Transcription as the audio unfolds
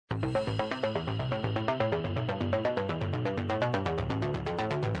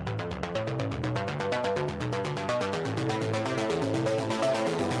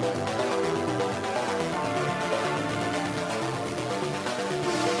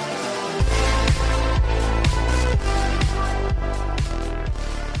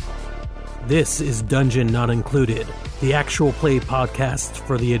This is Dungeon Not Included, the actual play podcast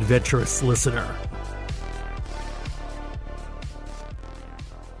for the adventurous listener.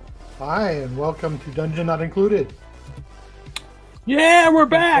 Hi, and welcome to Dungeon Not Included. Yeah, we're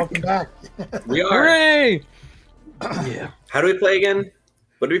back! Welcome back. We are. Hooray! Yeah. How do we play again?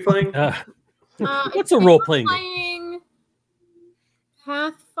 What are we playing? What's a role-playing game? Playing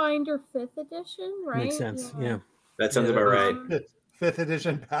Pathfinder 5th edition, right? Makes sense, yeah. That sounds about right. 5th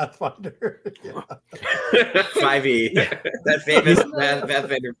edition Pathfinder. Yeah. 5e. That famous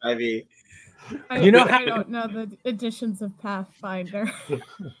Pathfinder 5e. I don't know the editions of Pathfinder.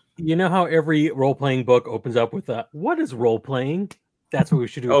 You know how every role-playing book opens up with a, what is role-playing? That's what we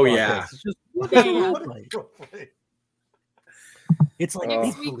should do. Oh, yeah. It's just, what is role-playing? It's like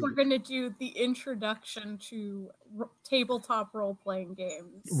next week we're going to do the introduction to tabletop role-playing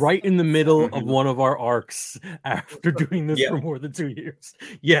games. Right in the middle of one of our arcs after doing this for more than 2 years.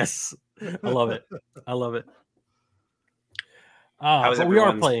 Yes. I love it. I love it. But we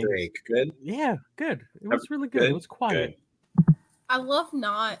are playing. Break? Good? Yeah, good. It was really good. It was quiet. Good. I love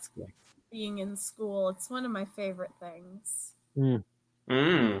not being in school. It's one of my favorite things.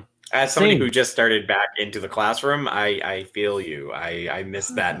 As somebody who just started back into the classroom, I feel you. I miss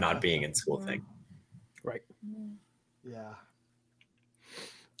that not being in school thing. Right. Yeah.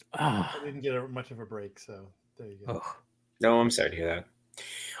 I didn't get much of a break, so there you go. Oh. No, I'm sorry to hear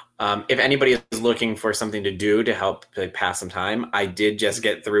that. If anybody is looking for something to do to help pass some time, I did just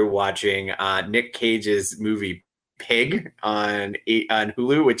get through watching Nick Cage's movie Pig on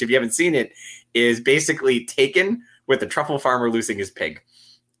Hulu, which if you haven't seen it, is basically Taken with a truffle farmer losing his pig.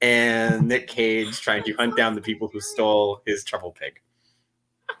 And Nick Cage trying to hunt down the people who stole his truffle pig.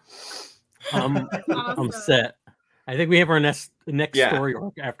 Awesome. I'm set. I think we have our next story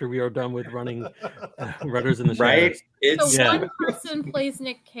arc after we are done with running Rudders in the Shadows. Right? One person plays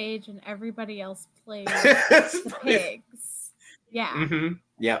Nick Cage and everybody else plays the pigs. Yeah. Mm-hmm.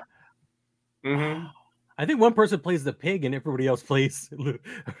 Yeah. Mm-hmm. I think one person plays the pig and everybody else plays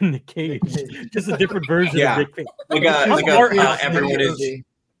Nick Cage. Just a different version of Nick Cage. Everyone is...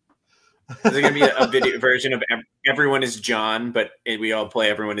 There's going to be a video version of everyone is John, but we all play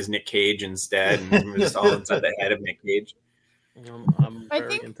everyone is Nick Cage instead, and we're just all inside the head of Nick Cage. I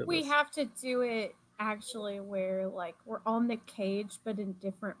think we have to do it actually where we're all Nick Cage, but in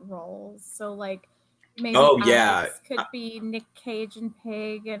different roles. So maybe Alex could be Nick Cage and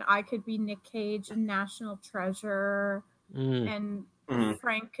Pig, and I could be Nick Cage and National Treasure, and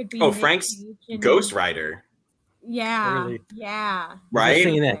Frank could be Frank's Cage and Ghost Rider. Yeah, really? Yeah. Right? I'm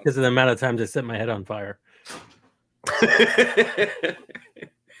saying that because of the amount of times I set my head on fire.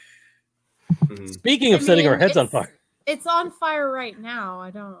 Speaking of setting our heads on fire. It's on fire right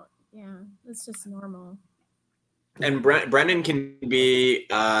now. It's just normal. And Brendan can be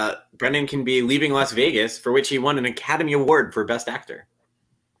leaving Las Vegas, for which he won an Academy Award for Best Actor.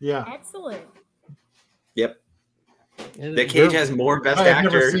 Yeah. Excellent. Yep. Nick Cage has more Best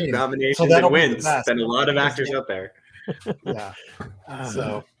Actor nominations and wins than a lot of actors out there. Yeah.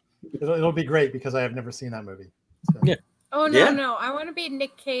 So it'll be great because I have never seen that movie. So. Yeah. Oh, no. I want to be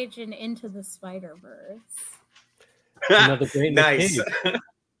Nick Cage and Into the Spider-Verse. Another great nice. Nick Cage.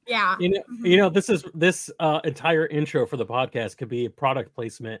 Yeah. This entire intro for the podcast could be a product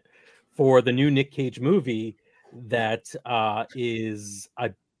placement for the new Nick Cage movie that is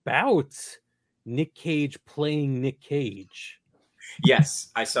about Nick Cage playing Nick Cage.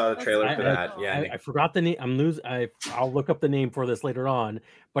 Yes, I saw the trailer for that. Yeah, I forgot the name. I'll look up the name for this later on.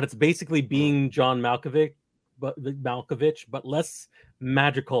 But it's basically being John Malkovich, but less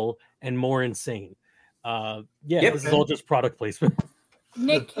magical and more insane. This is all just product placement.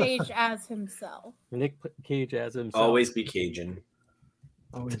 Nick Cage as himself. Nick Cage as himself. Always be Cajun.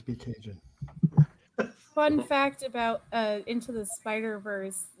 Always be Cajun. Fun fact about Into the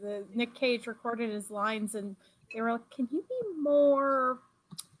Spider-Verse, Nick Cage recorded his lines and they were like, can you be more,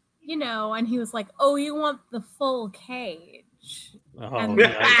 and he was like, oh, you want the full Cage. And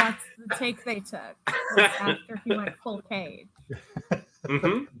that's the take they took after he went full Cage.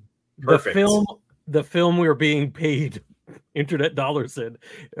 Mm-hmm. Perfect. The film we were being paid internet dollars in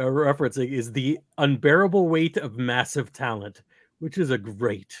referencing is The Unbearable Weight of Massive Talent, which is a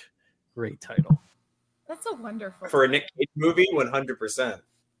great title. That's a wonderful for a Nick Cage movie. 100%.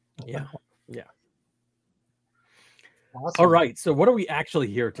 Yeah. Awesome. All right. So what are we actually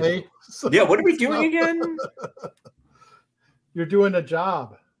here to do? Hey, so- Yeah, what are we doing again? You're doing a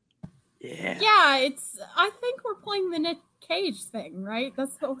job. Yeah. Yeah, I think we're playing the Nick Cage thing, right?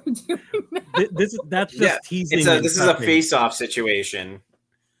 That's what we're doing now. That's just Yeah, teasing. this is a and face-off situation.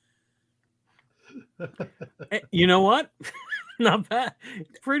 touching. You know what? Not bad.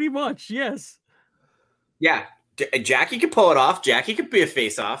 Pretty much, yes. Yeah, Jackie could pull it off. Jackie could be a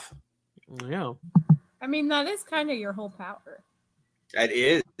face-off. Yeah. I mean, that is kind of your whole power. That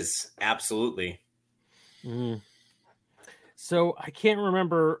is absolutely. Mm. So I can't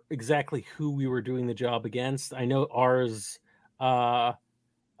remember exactly who we were doing the job against. I know ours, not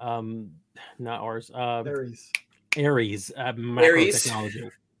ours, Ares, macro technology.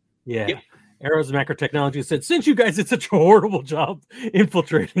 Yeah. Yep. Arrows Macro Technology said, since you guys did such a horrible job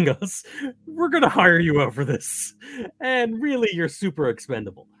infiltrating us, we're going to hire you out for this. And really, you're super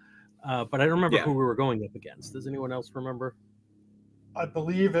expendable. But I don't remember who we were going up against. Does anyone else remember? I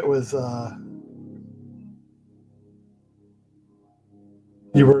believe it was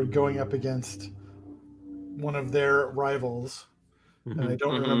you were going up against one of their rivals, and I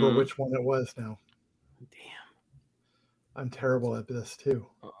don't remember which one it was now. Damn. I'm terrible at this too.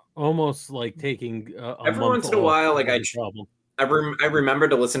 Almost like taking every once in a while, like I remember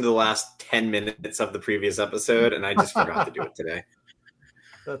to listen to the last 10 minutes of the previous episode, and I just forgot to do it today.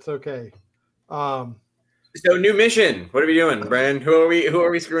 That's okay. So new mission. What are we doing, Brennan? Who are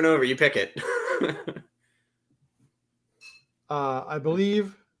we screwing over? You pick it. I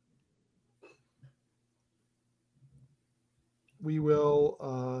believe we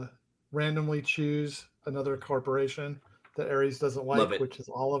will randomly choose another corporation that Ares doesn't like, which is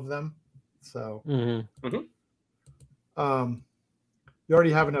all of them. So you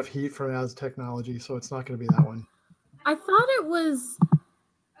already have enough heat from Az Technology, so it's not going to be that one. I thought it was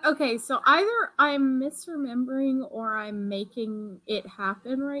okay. So either I'm misremembering or I'm making it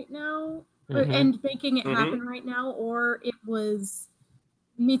happen right now, and making it happen right now, or it was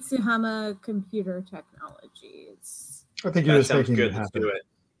Mitsuhama Computer Technologies. I think you're just making it happen.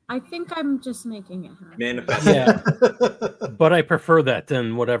 I think I'm just making it happen. Manifest. Yeah. But I prefer that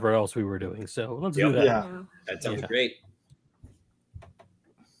than whatever else we were doing. So let's do that. Yeah. That sounds great.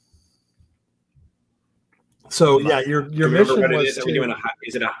 So your mission was is we doing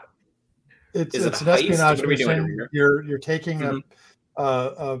it's an espionage mission. You're taking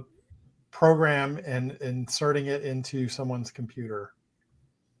a program and inserting it into someone's computer.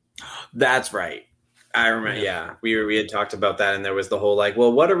 That's right. I remember. Yeah, we had talked about that, and there was the whole like,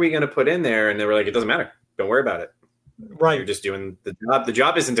 well, what are we going to put in there? And they were like, it doesn't matter. Don't worry about it. Right. You're just doing the job. The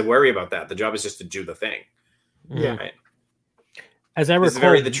job isn't to worry about that. The job is just to do the thing. Yeah. Right. As I recall, it's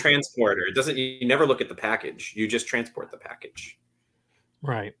very the transporter. It doesn't. You never look at the package. You just transport the package.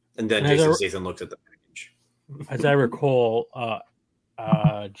 Right. And then Jason Statham looks at the package. As I recall,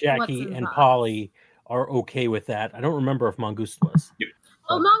 Jackie and Polly are okay with that. I don't remember if Mongoose was.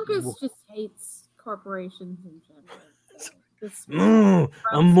 Well, Mongoose just hates corporations in general.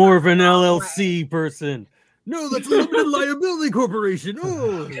 I'm more of an LLC person. No, that's a limited liability corporation.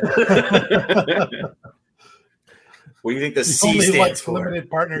 Oh. What do you think the C stands for? Limited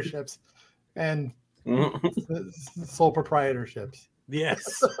partnerships and sole proprietorships. Yes.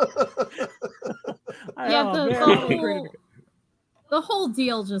 The whole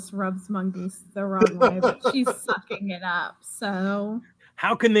deal just rubs Mongoose the wrong way, but she's sucking it up. So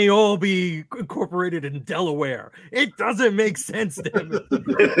how can they all be incorporated in Delaware? It doesn't make sense to him.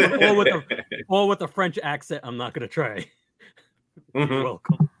 all with a French accent. I'm not going to try. You're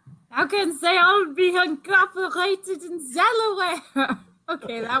welcome. How can they all be incorporated in Delaware?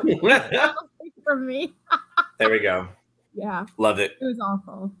 Okay, that was for me. There we go. Yeah. Loved it. It was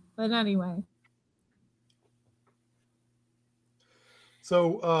awful. But anyway.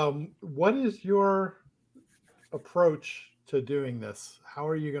 So what is your approach to doing this? How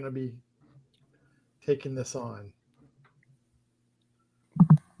are you going to be taking this on?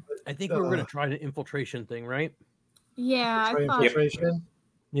 I think we're going to try the infiltration thing, right? Yeah, I thought infiltration.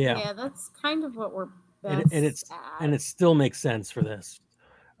 Yeah, that's kind of what we're best and it still makes sense for this.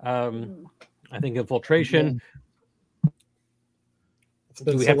 I think infiltration. It's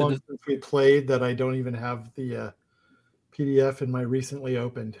been so long since we played that I don't even have the PDF in my recently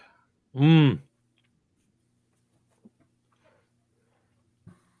opened.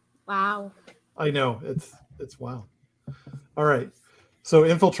 Wow. I know it's wow. All right. So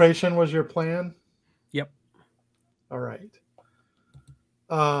infiltration was your plan? Yep. All right.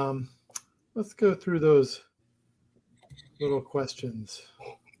 Let's go through those little questions.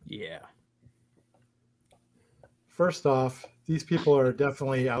 Yeah. First off, these people are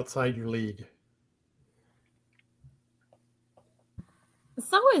definitely outside your league.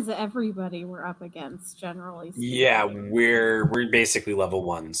 So is everybody we're up against, generally speaking. Yeah, we're basically level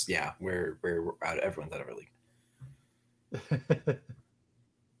ones. Yeah, we're out. Everyone's out of our league.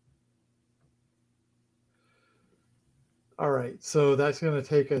 All right, so that's going to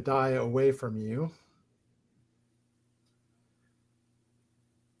take a die away from you.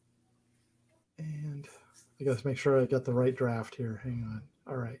 And I got to make sure I got the right draft here. Hang on.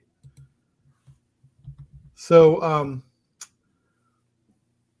 All right. So,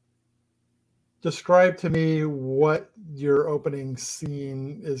 describe to me what your opening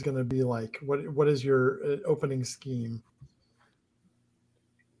scene is going to be like. What is your opening scheme?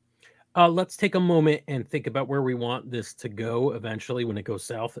 Let's take a moment and think about where we want this to go eventually when it goes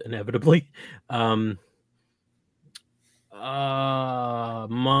south, inevitably.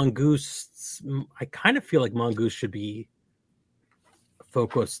 Mongoose, I kind of feel like Mongoose should be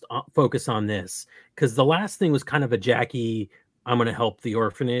focus on this, because the last thing was kind of a Jackie, I'm going to help the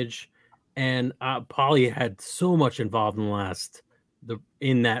orphanage, and Polly had so much involved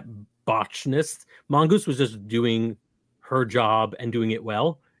in that botchness. Mongoose was just doing her job and doing it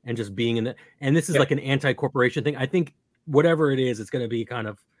well, and just being in the, and this is like an anti-corporation thing. I think whatever it is, it's going to be kind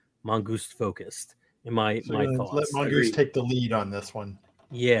of Mongoose focused in my thoughts. Let Mongoose take the lead on this one.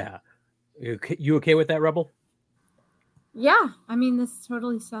 Yeah. You okay with that, Rebel? Yeah, I mean, this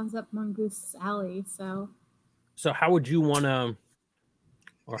totally sounds up Mongoose's alley. So how would you want to,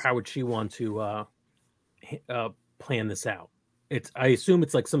 or how would she want to plan this out? I assume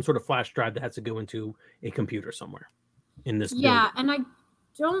it's like some sort of flash drive that has to go into a computer somewhere in this building. And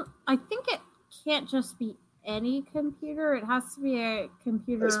I think it can't just be any computer. It has to be a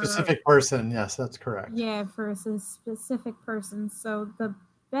computer. A specific person. Yes, that's correct. Yeah, for a specific person. So the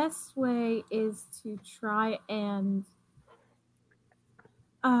best way is to try and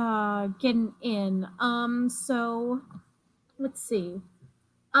get an in. So let's see.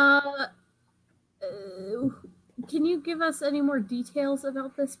 Can you give us any more details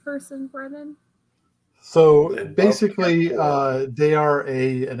about this person, Brennan? So basically, they are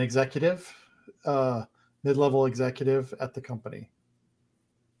an executive, mid-level executive at the company.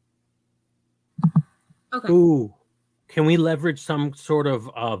 Okay. Ooh, can we leverage some sort of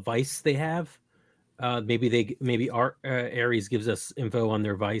vice they have? Maybe our Ares gives us info on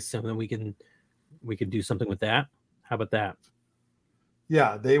their vice, and then we can do something with that. How about that?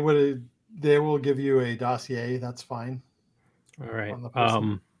 Yeah, they will give you a dossier. That's fine. All right.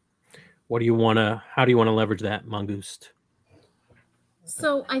 How do you want to leverage that, Mongoose?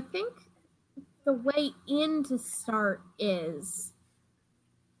 So I think the way in to start is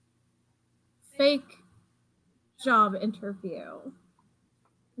fake job interview.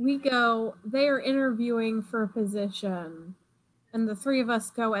 We go, they are interviewing for a position, and the three of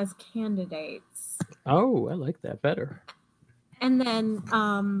us go as candidates. Oh, I like that better. And then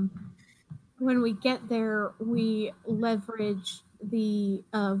when we get there, we leverage the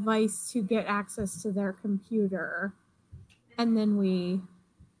vice to get access to their computer, and then we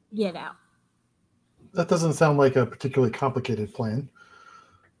get out. That doesn't sound like a particularly complicated plan.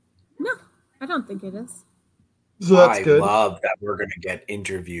 No, I don't think it is. So that's good. I love that we're going to get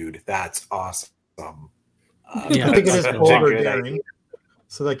interviewed. That's awesome. I think it is bold or daring.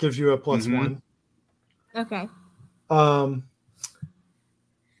 So that gives you a +1. Okay.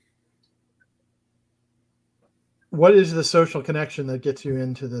 What is the social connection that gets you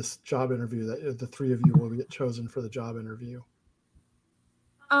into this job interview, that the three of you will get chosen for the job interview?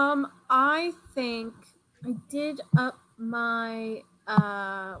 I think I did up my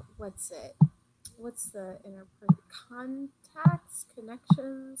what's the contacts,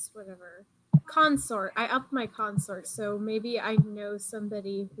 connections, whatever. Consort. I upped my consort, so maybe I know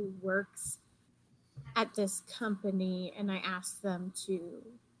somebody who works at this company, and I asked them to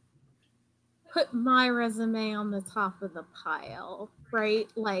put my resume on the top of the pile, right?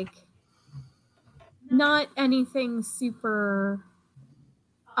 Like, not anything super,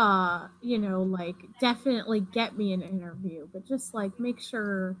 like definitely get me an interview, but just like make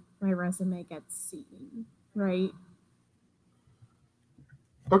sure my resume gets seen, right?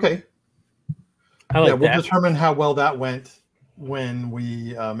 Okay. We'll determine how well that went when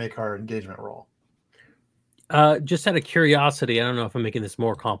we make our engagement roll. Just out of curiosity, I don't know if I'm making this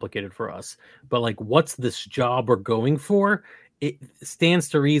more complicated for us, but like, what's this job we're going for? It stands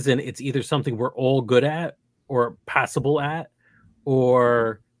to reason it's either something we're all good at or passable at,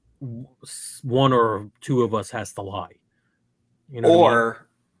 or one or two of us has to lie. You know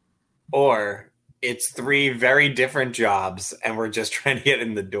or it's three very different jobs and we're just trying to get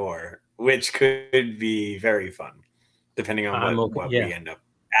in the door, which could be very fun, depending on what we end up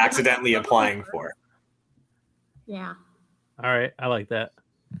accidentally applying for. Yeah. All right, I like that.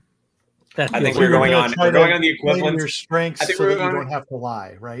 That I think feels we're like- going on. We're going on the Play to equivalent. your strengths I think so we're that you going- don't have to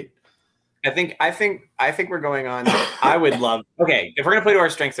lie, right? I think we're going on. I would love. Okay, if we're gonna play to our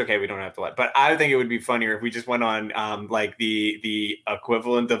strengths, okay, we don't have to let. But I think it would be funnier if we just went on like the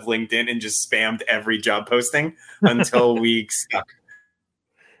equivalent of LinkedIn and just spammed every job posting until we stuck.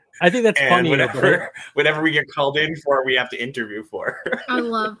 I think that's And funny. whatever we get called in for, we have to interview for. I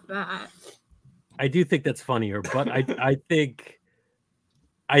love that. I do think that's funnier, but I think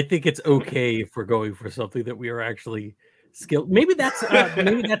it's okay if we're going for something that we are actually skilled. Maybe that's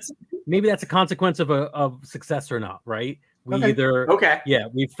a consequence of success or not, right? We Okay. either Okay.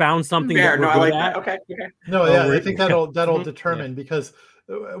 we found something Fair. that we're No, I good like at. that. Okay. No, Oh, yeah, I we're- think that'll Mhm. determine because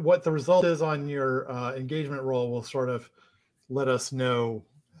what the result is on your engagement roll will sort of let us know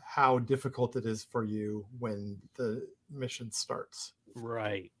how difficult it is for you when the mission starts.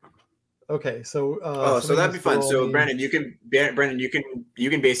 Right. Okay, so So that'd be fun. So Brandon, you can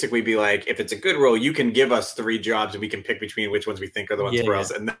basically be like, if it's a good roll, you can give us 3 jobs and we can pick between which ones we think are the ones for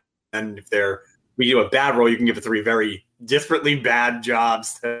us. And then if we do a bad roll, you can give it 3 very disparately bad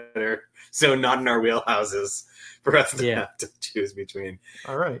jobs that are so not in our wheelhouses for us to have to choose between.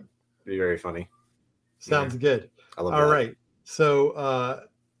 All right. It'd be very funny. Sounds good. I love All that. right. So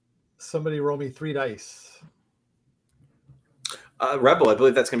somebody roll me 3 dice. Rebel, I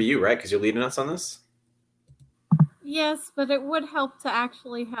believe that's going to be you, right? Because you're leading us on this. Yes, but it would help to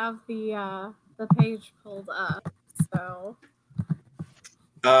actually have the page pulled up. So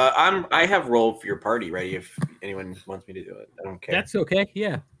I have roll for your party ready if anyone wants me to do it. I don't care. That's okay.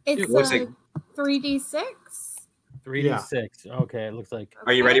 Yeah. it's looks a like- 3d6. 3d6. Okay, it looks like.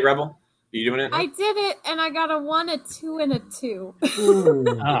 Are you ready, Rebel? Are you doing it? I did it, and I got a 1, a 2, and a 2. So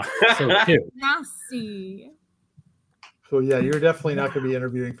 2. Nasty. So yeah, you're definitely not going to be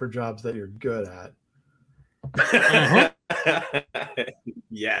interviewing for jobs that you're good at.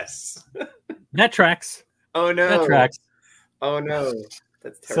 Yes. That tracks. Oh no. That tracks. Oh no.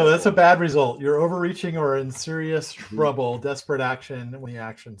 That's terrible. So that's a bad result. You're overreaching or in serious trouble, desperate action when the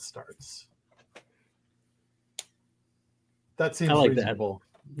action starts. That seems I like that. reasonable.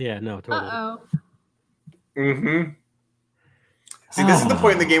 Yeah, no, totally. Uh-oh. Mm-hmm. See, this is the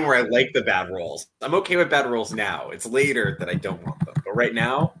point in the game where I like the bad rolls. I'm okay with bad rolls now. It's later that I don't want them. But right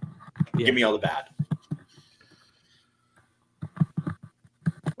now, give me all the bad.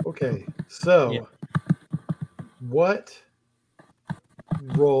 Okay, so what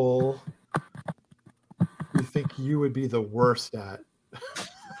role do you think you would be the worst at?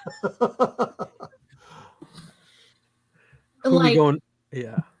 Who we Like going?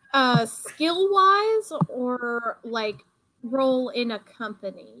 Yeah. skill wise, or like role in a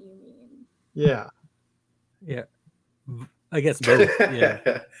company, you mean? Yeah, I guess both.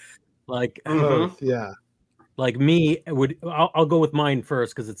 Yeah. Like, both. Yeah, like me would. I'll go with mine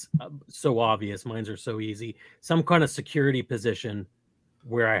first because it's so obvious. Mine's are so easy. Some kind of security position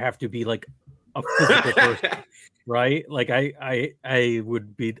where I have to be like a physical person, right? Like I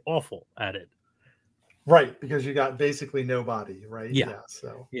would be awful at it. right. Because you got basically no body, right? Yeah.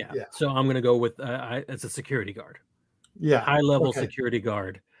 So Yeah. yeah, So I'm gonna go with as a security guard, yeah. high level okay. security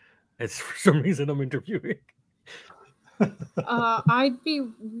guard. It's for some reason I'm interviewing. I'd be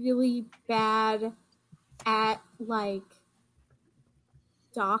really bad at like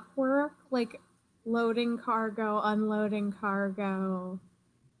dock work, like loading cargo, unloading cargo,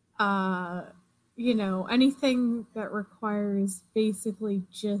 anything that requires basically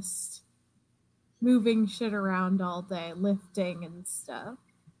just moving shit around all day, lifting and stuff.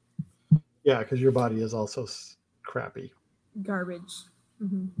 Yeah, because your body is also crappy. Garbage.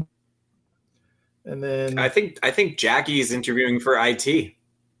 Mm-hmm. And then I think Jackie's interviewing for IT.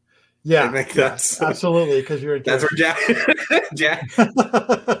 yeah, I think that's absolutely because you're a That's where Jack.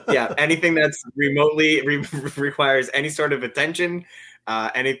 Yeah, anything that's remotely requires any sort of attention,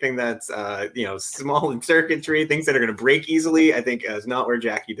 anything that's small in circuitry, things that are going to break easily, I think is not where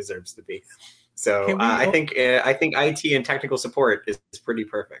Jackie deserves to be. So I think IT and technical support is pretty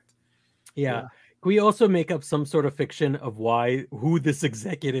perfect. Yeah. Can we also make up some sort of fiction of who this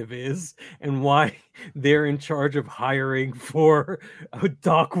executive is and why they're in charge of hiring for a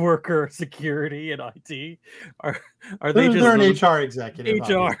dock worker, security, and IT? Are they just they're an HR executive?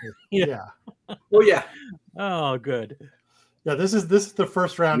 HR. Obviously. Yeah. Oh yeah. Oh, good. Yeah, this is the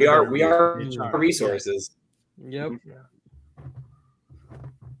first round. We of are interviews for HR. resources. Yep. Yeah.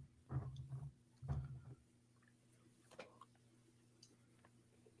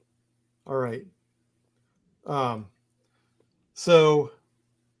 All right. So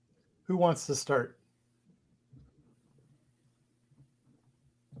who wants to start?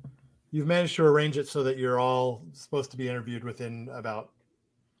 you've managed to arrange it so that you're all supposed to be interviewed within about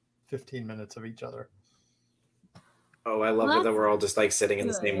 15 minutes of each other. Oh, I love it that we're all just like sitting in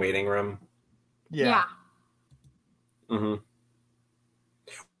the same waiting room. Yeah. Mm-hmm.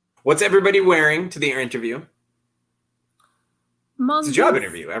 What's everybody wearing to the interview? Mongoose, it's a job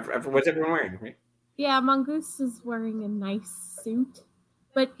interview. What's everyone wearing? Right? Yeah, Mongoose is wearing a nice suit,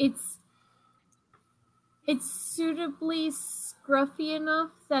 but it's suitably scruffy enough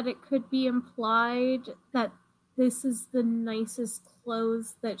that it could be implied that this is the nicest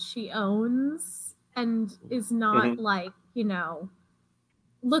clothes that she owns and is not like,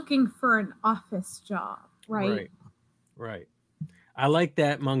 looking for an office job, right? Right. I like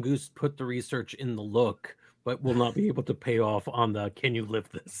that Mongoose put the research in the look, but will not be able to pay off on the can you live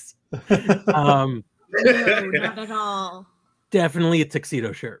this? No, not at all. Definitely a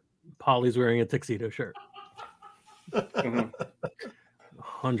tuxedo shirt. Polly's wearing a tuxedo shirt.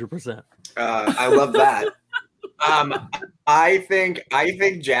 100%. I love that. I think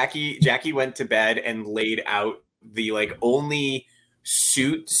Jackie went to bed and laid out the like only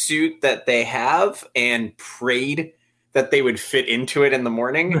suit that they have and prayed that they would fit into it in the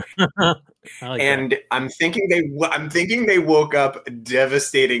morning. And that. I'm thinking they woke up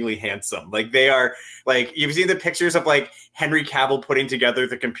devastatingly handsome. Like they are like, you've seen the pictures of like Henry Cavill putting together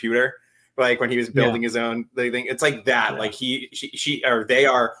the computer, like when he was building his own thing. It's like that. Like they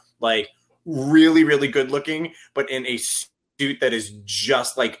are like really, really good looking, but in a suit that is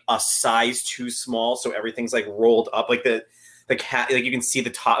just like a size too small. So everything's like rolled up, like the like you can see the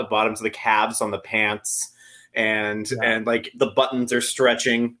top bottoms of the calves on the pants. And like the buttons are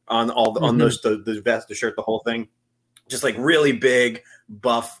stretching on on those the vest, the shirt, the whole thing, just like really big,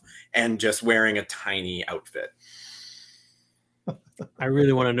 buff, and just wearing a tiny outfit. I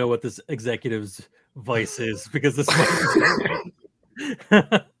really want to know what this executive's vice is because this.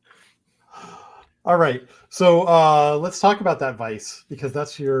 All right, so let's talk about that vice because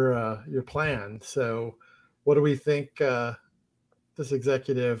that's your plan. So, what do we think this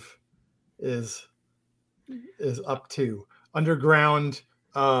executive is up to? Underground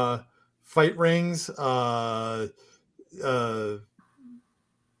fight rings, I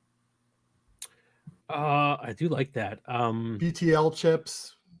do like that. BTL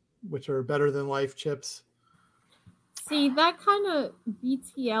chips, which are better than life chips. See, that kind of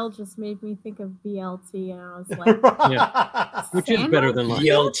BTL just made me think of BLT, and I was like, which is better than life.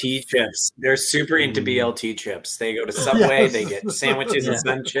 BLT chips. They're super into BLT chips. They go to Subway, they get sandwiches and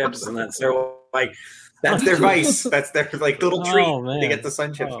sun chips, and that's their like. That's their vice. That's their like little treat. They get the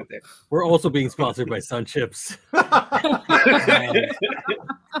sun chips with it. We're also being sponsored by Sun Chips.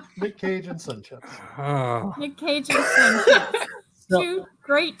 Nick Cage and Sun Chips. Nick Cage and Sun Chips. Two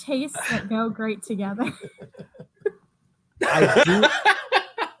great tastes that go great together.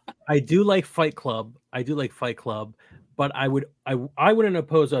 I do like Fight Club. But I wouldn't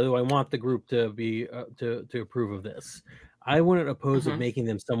oppose. Although I want the group to be to approve of this. I wouldn't oppose of making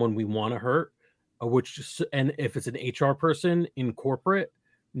them someone we want to hurt. And if it's an HR person in corporate,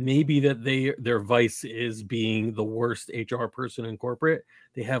 maybe that their vice is being the worst HR person in corporate.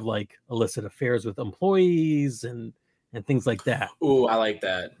 They have like illicit affairs with employees and things like that. Ooh, I like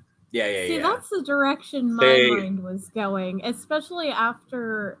that. Yeah. See, that's the direction my mind was going, especially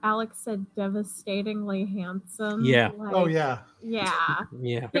after Alex said devastatingly handsome. Yeah. Like, Yeah.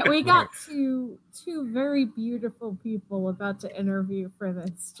 We got two very beautiful people about to interview for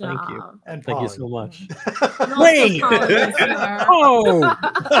this job. Thank you. And thank you so much. Wait.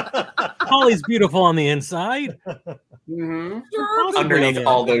 Polly's beautiful on the inside. Mm-hmm. Underneath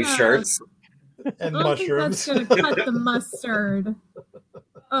all those shirts. And I mushrooms. Think that's going to cut the mustard.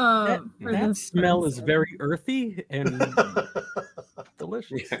 That smell is very earthy and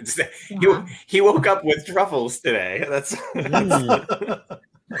delicious. Yeah. He woke up with truffles today. That's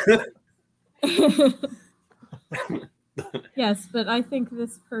Yes, but I think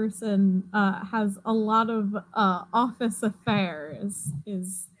this person has a lot of office affairs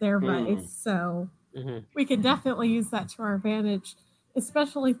is their vice, so we can definitely use that to our advantage,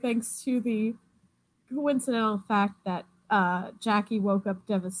 especially thanks to the coincidental fact that Jackie woke up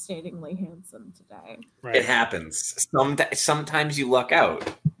devastatingly handsome today. Right. It happens. Sometimes you luck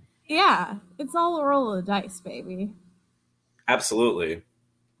out. Yeah, it's all a roll of the dice, baby. Absolutely.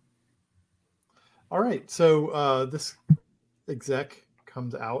 All right, so this exec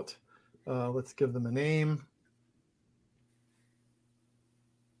comes out. Let's give them a name.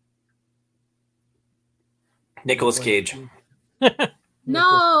 Nicolas Cage.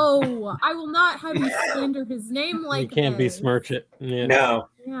 No, I will not have you slander his name like you can't this. besmirch it. Yeah. No.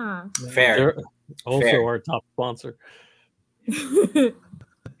 Yeah. Fair. They're also Fair. our top sponsor.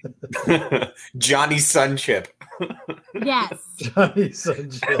 Johnny Sunchip. Yes. Johnny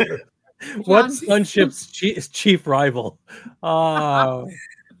Sunship. What's Johnny Sunship's chief rival? Frito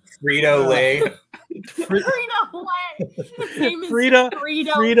Lay. Frito-Lay. His name is Frito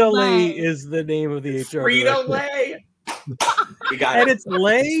Frito-Lay. Lay is the name of the HR Frito director. Lay. You got And it. it's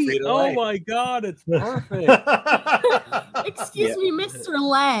Lay? Frito-Lay. Oh my god, it's perfect. Excuse me, Mr.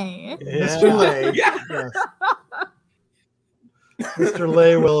 Lay. Mr. Lay. Yeah. Yes. Mr.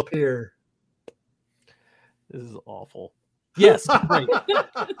 Lay will appear. This is awful. Yes, great.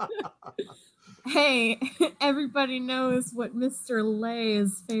 Hey, everybody knows what Mr.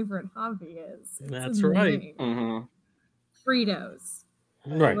 Lay's favorite hobby is. It's That's in the right. name. Mhm. Fritos.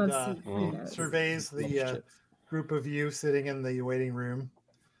 Right. And, Let's see Fritos. surveys Love the chips. group of you sitting in the waiting room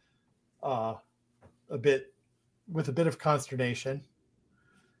with a bit of consternation.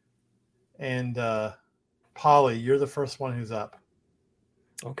 And Polly, you're the first one who's up.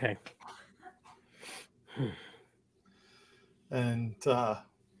 Okay. And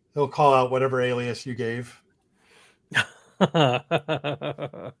he'll call out whatever alias you gave.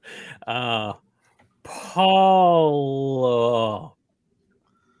 Paula.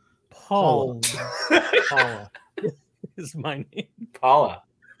 Paula. Is my name. Paula.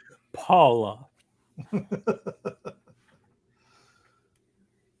 Paula.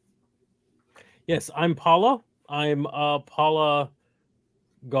 Yes, I'm Paula. I'm Paula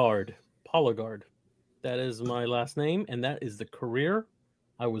Guard. Paula Guard. That is my last name, and that is the career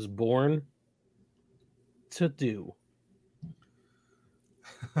I was born to do.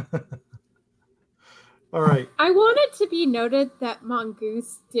 All right. I want it to be noted that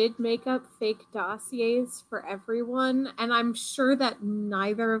Mongoose did make up fake dossiers for everyone, and I'm sure that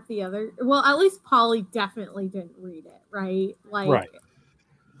neither of the other, well, at least Polly definitely didn't read it, right? Like, Right.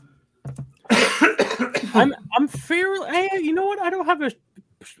 I'm fairly. Hey, you know what? I don't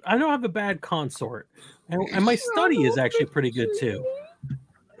have a bad consort, and my study is actually pretty good too.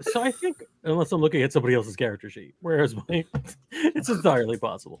 So I think, unless I'm looking at somebody else's character sheet, whereas mine, it's entirely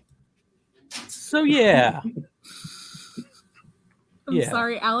possible. So yeah. I'm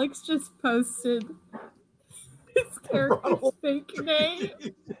sorry, Alex just posted his character's fake name.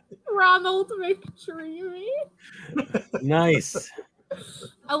 Ronald McDreamy. Nice.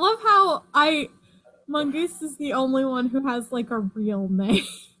 I love how Mongoose is the only one who has like a real name.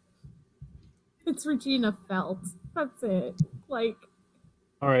 It's Regina Felt. That's it. Like,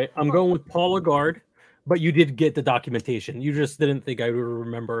 All right, I'm going with Paula Guard, but you did get the documentation. You just didn't think I would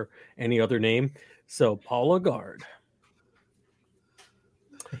remember any other name. So Paula Guard.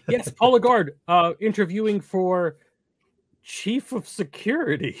 Yes, Paula Guard, interviewing for Chief of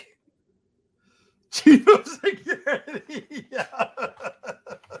Security. Chief of Security. Yeah.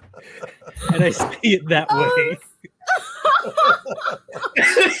 And I say it that way.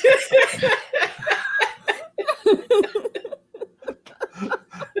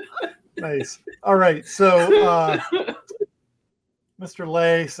 Nice. All right. So Mr.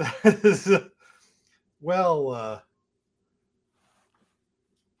 Lay says, well,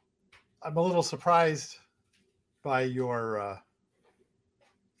 I'm a little surprised by your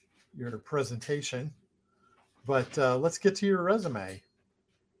presentation, but let's get to your resume.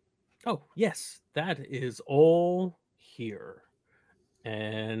 Oh, yes, that is all here.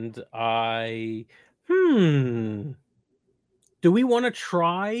 And do we want to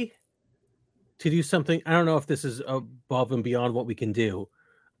try to do something? I don't know if this is above and beyond what we can do,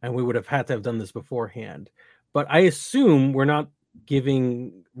 and we would have had to have done this beforehand. But I assume we're not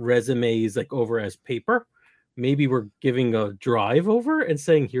giving resumes like over as paper. Maybe we're giving a drive over and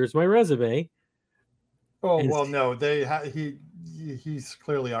saying, "Here's my resume." Oh, And- well, no, he's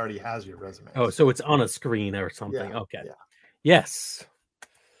clearly already has your resume. Oh, so it's on a screen or something. Yeah, Okay. yeah. Yes.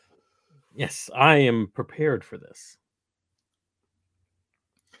 Yes, I am prepared for this.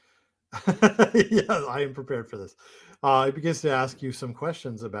 Yes, I am prepared for this. It begins to ask you some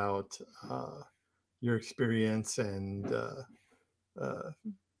questions about your experience and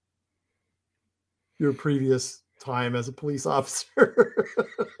your previous time as a police officer.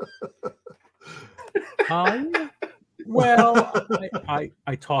 Well,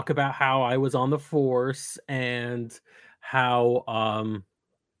 I talk about how I was on the force and how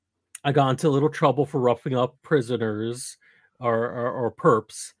I got into a little trouble for roughing up prisoners or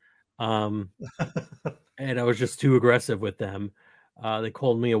perps. And I was just too aggressive with them. They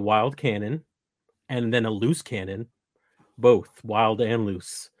called me a wild cannon and then a loose cannon, both wild and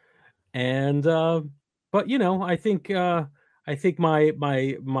loose. And but you know, I think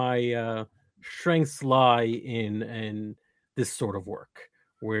my strengths lie in this sort of work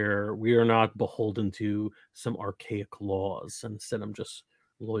where we are not beholden to some archaic laws, and instead I'm just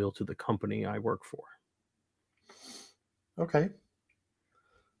loyal to the company I work for. Okay.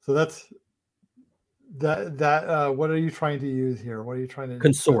 So that's that. What are you trying to use here? What are you trying to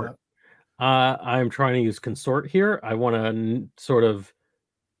Consort. set up? I'm trying to use consort here. I want to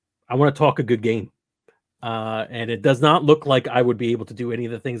talk a good game. And it does not look like I would be able to do any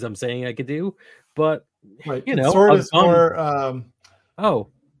of the things I'm saying I could do, but Right. you know, Consort is more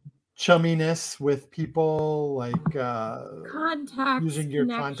chumminess with people, like Contacts, using your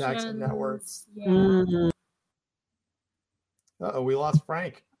contacts and networks. Yeah. Uh-oh, we lost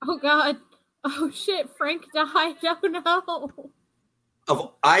Frank. Oh God. Oh shit, Frank died. Oh no.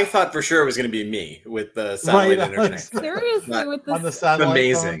 I thought for sure it was going to be me with the satellite internet. Seriously, with the on the satellite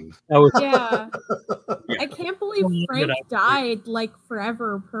amazing. Yeah. I can't believe Frank died like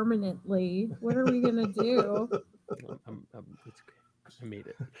forever permanently. What are we gonna do? It's okay. I made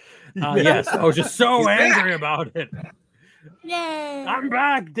it. Yes, I was just so angry about it. Yay! I'm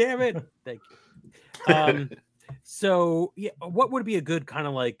back, damn it. Thank you. So yeah, what would be a good kind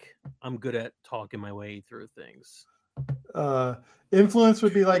of like I'm good at talking my way through things? Influence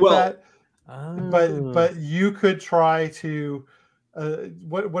would be like that. But you could try to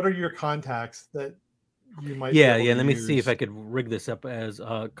what are your contacts that you might let me see if I could rig this up as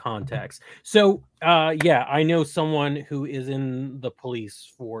contacts. So I know someone who is in the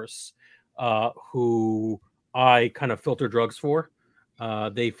police force who I kind of filter drugs for.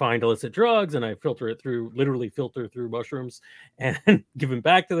 They find illicit drugs and I literally filter through mushrooms and give them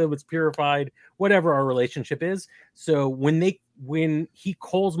back to them. It's purified, whatever our relationship is. So when he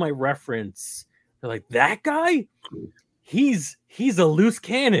calls my reference, they're like, that guy, he's a loose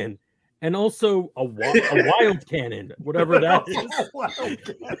cannon and also a wild cannon, whatever that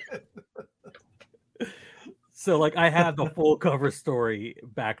is. So like I have the full cover story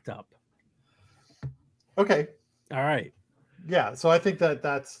backed up. Okay. All right. Yeah, so I think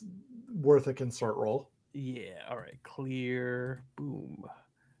that's worth a consort roll. Yeah, all right. Clear. Boom.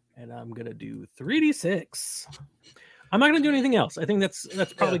 And I'm going to do 3d6. I'm not going to do anything else. I think that's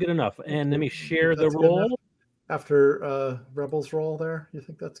probably good enough. And let me share the roll. After Rebel's roll there, you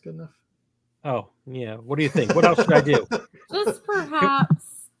think that's good enough? Oh, yeah. What do you think? What else should I do? Just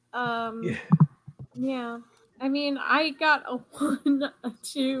perhaps. Yeah. I mean, I got a 1, a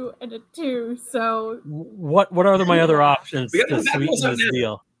 2, and a 2. So what are my other options to sweeten this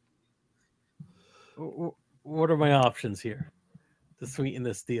deal? What are my options here to sweeten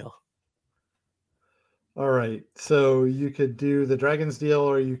this deal? All right. So you could do the Dragon's Deal,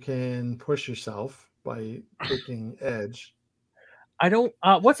 or you can push yourself by taking Edge. I don't.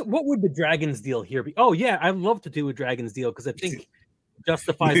 What would the Dragon's Deal here be? Oh yeah, I'd love to do a Dragon's Deal because I think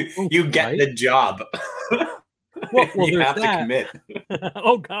justifies. You get the job. Well, you have to commit.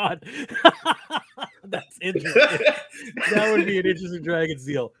 Oh God, that's interesting. That would be an interesting Dragon's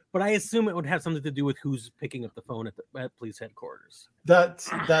Deal, but I assume it would have something to do with who's picking up the phone at police headquarters. That's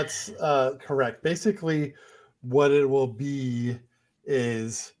correct. Basically, what it will be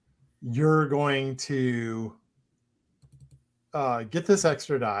is you're going to get this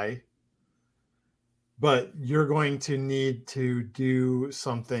extra die, but you're going to need to do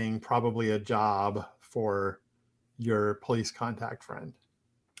something, probably a job for your police contact friend.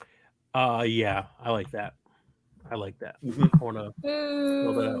 Yeah, I like that. I want to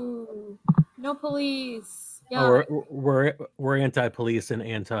build it up. No police. Yeah. We're anti-police and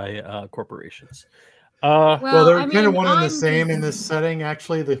anti-corporations. Well, they're kind of one and the same in this setting.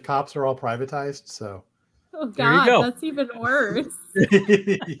 Actually, the cops are all privatized, so. Oh God, that's even worse.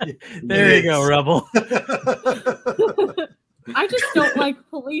 There you go, Rebel. I just don't like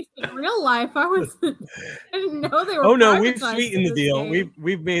police in real life. I didn't know they were. Oh no, we've sweetened the deal.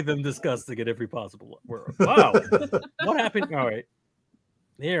 We've made them disgusting at every possible. Wow, what happened? All right,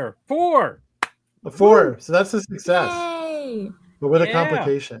 there 4. A 4. So that's a success. Yay. But with a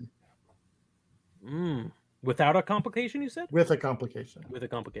complication. Without a complication, you said? With a complication. With a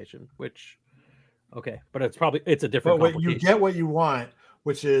complication, which okay, but it's a different. But you get what you want,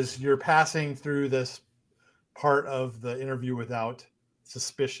 which is you're passing through this part of the interview without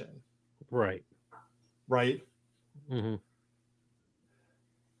suspicion. Right. Mm-hmm.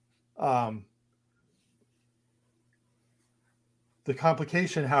 The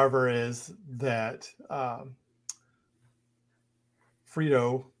complication, however, is that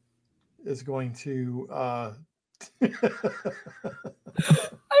Frito is going to I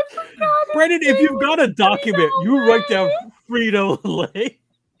forgot. Brendan, if you've got a document, you write down Frito-Lay.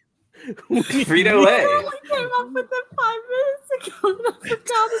 Frito-Lay. I came up with it 5 minutes ago, and I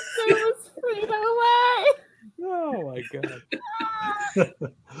forgot his name was Frito-Lay. Oh my God.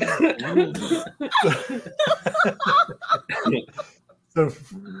 So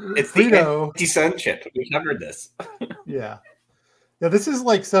It's the Frito. anti-sun chip. We covered this. Yeah. This is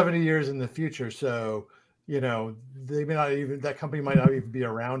like 70 years in the future, so they may not even, that company might not even be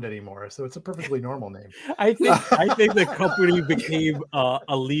around anymore. So it's a perfectly normal name. I think the company became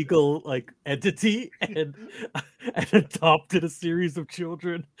a legal entity and adopted a series of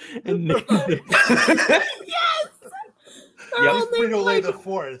children and named it. Yes. Yep. Frito-Lay the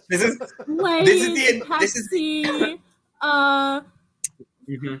fourth. This is Pepsi.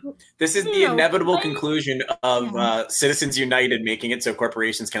 This is the inevitable conclusion of Citizens United making it so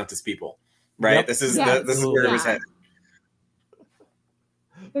corporations count as people, right? Yep. This is where it was headed.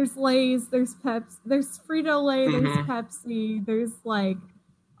 There's Lay's, there's Pepsi, there's Frito-Lay, there's Pepsi, there's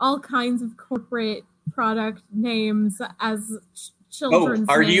all kinds of corporate product names as children's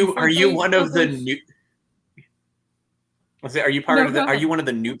are names. you one of the new? Are you part of the? Are you one of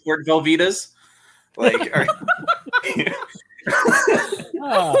the Newport Velveetas?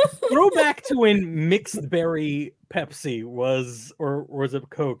 Throwback to when mixed berry Pepsi was, or was it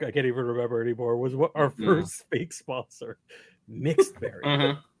Coke? I can't even remember anymore. Was what our first fake sponsor, mixed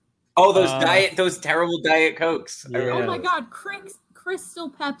berry. Oh, those terrible Diet Cokes. Yeah. Oh my God, Crystal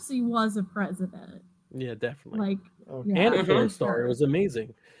Pepsi was a president. Yeah, definitely. And a 4-star. It was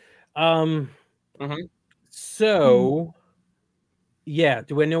amazing. So, yeah.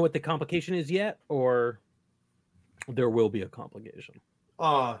 Do I know what the complication is yet, or there will be a complication?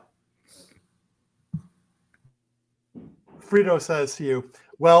 Frito says to you,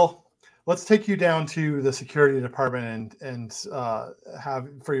 well, let's take you down to the security department and have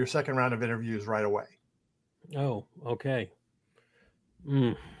for your second round of interviews right away. Oh, okay.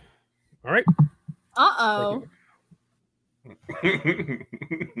 All right. Uh-oh.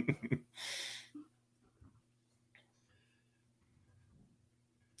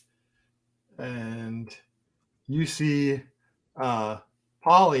 And you see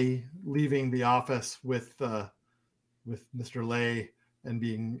Polly leaving the office with Mr. Lay and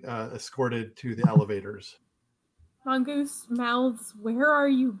being escorted to the elevators. Mongoose mouths, where are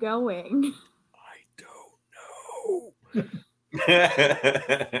you going? I don't know.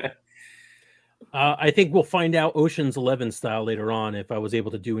 I think we'll find out Ocean's 11 style later on if I was able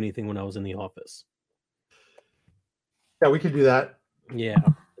to do anything when I was in the office. Yeah, we could do that. Yeah.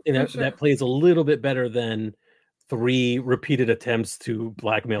 And that plays a little bit better than 3 repeated attempts to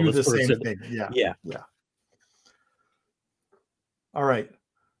blackmail this person. Same thing. Yeah. All right.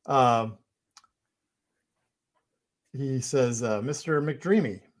 He says, Mr.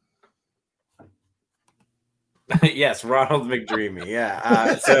 McDreamy. Yes, Ronald McDreamy.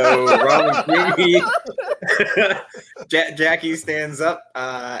 Yeah. So Ronald McDreamy, Jackie stands up,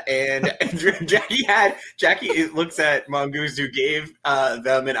 and Jackie looks at Mongoose, who gave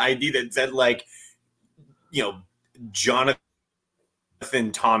them an ID that said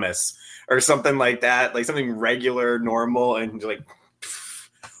Jonathan Thomas or something like that, like something regular, normal, and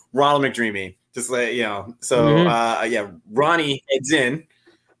Ronald McDreamy. Just So Ronnie heads in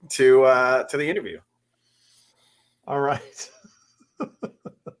to the interview. All right.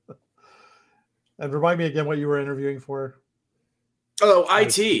 And remind me again what you were interviewing for. Oh,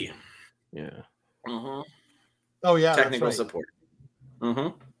 IT. Yeah. Mm-hmm. Oh, yeah. Technical support.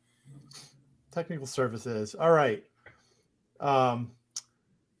 Mm-hmm. Technical services. All right.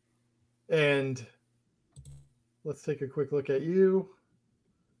 And let's take a quick look at you.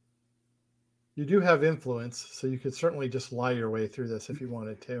 You do have influence, so you could certainly just lie your way through this if you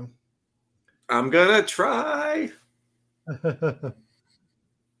wanted to. I'm gonna try. I'm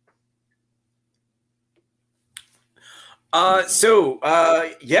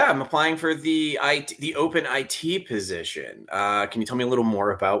applying for the open IT position. Can you tell me a little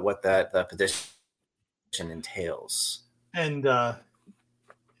more about what that position entails? And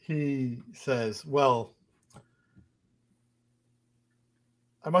he says, well,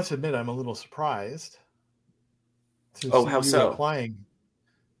 I must admit I'm a little surprised to see how you so? applying.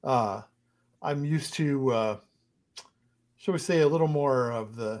 I'm used to, shall we say, a little more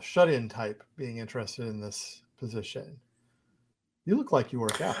of the shut-in type being interested in this position. You look like you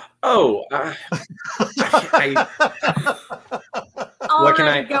work out. Oh, what can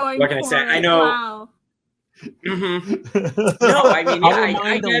I say? I know. Wow. Mm-hmm. No, I mean,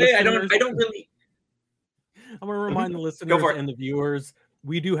 I get it. I don't really. I'm going to remind the listeners and the viewers,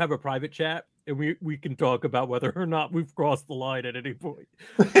 we do have a private chat, and we can talk about whether or not we've crossed the line at any point.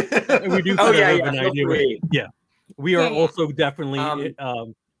 And we do. Yeah. We are also definitely.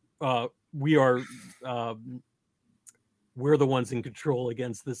 We are. We're the ones in control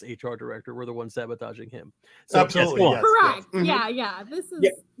against this HR director. We're the ones sabotaging him. So absolutely, yes. Correct. Yes. Yeah. This is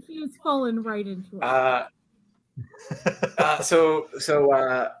he was falling right into it. So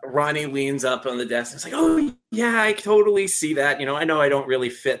Ronnie leans up on the desk and is like, "Oh yeah, I totally see that. You know, I know I don't really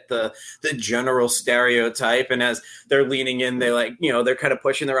fit the general stereotype." And as they're leaning in, they like, you know, they're kind of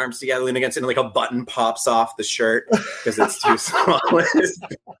pushing their arms together, leaning against it, and like a button pops off the shirt because it's too small.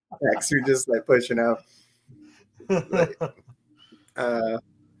 Next, we're just like pushing out.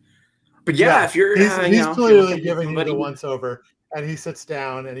 But yeah, if you're, he's clearly giving you the once over, and he sits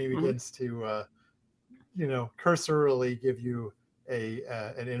down and he begins to, cursorily give you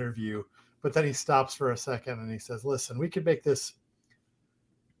an interview. But then he stops for a second and he says, "Listen, we can make this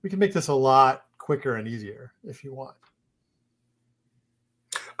a lot quicker and easier if you want."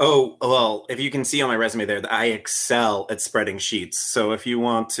 Oh, well, if you can see on my resume there, I excel at spreading sheets. So if you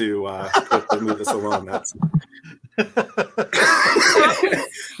want to move this along, that's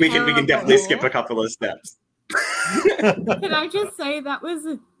we can definitely skip a couple of steps. Can I just say that was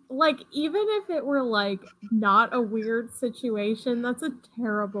like, even if it were like not a weird situation, that's a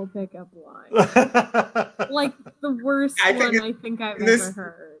terrible pickup line. Like the worst one I think I've ever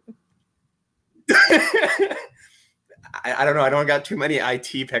heard. I don't know. I don't got too many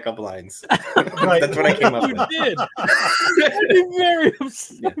IT pickup lines. Right. That's what I came up with. You did. I'd be very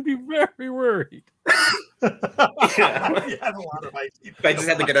upset. I'd be very worried. You had a lot of IT. I just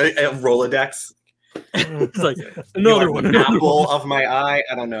had to get a Rolodex. It's like another one. Apple of my eye.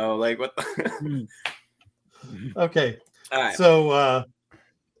 I don't know. Like what? Okay. All right. So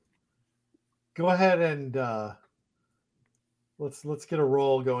go ahead and let's get a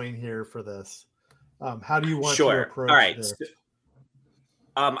roll going here for this. How do you want to approach All right. this?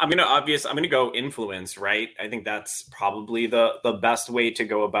 I'm gonna go influence, right? I think that's probably the best way to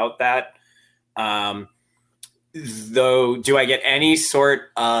go about that. Though, do I get any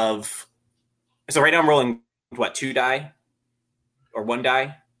sort of? So right now I'm rolling what, 2 die or 1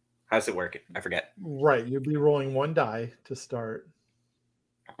 die? How does it work? I forget. Right, you'd be rolling 1 die to start.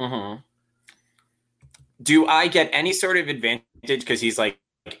 Mm-hmm. Do I get any sort of advantage because he's like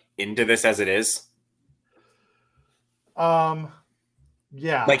into this as it is?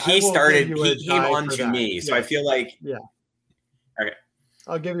 Yeah. Like he came on to me, so I feel like Okay.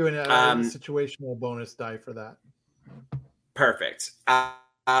 I'll give you a situational bonus die for that. Perfect.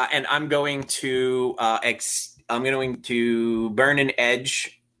 And I'm going to burn an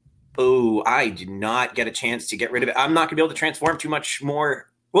edge. Oh, I did not get a chance to get rid of it. I'm not gonna be able to transform too much more.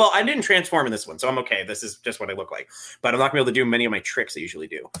 Well, I didn't transform in this one, so I'm okay. This is just what I look like. But I'm not gonna be able to do many of my tricks I usually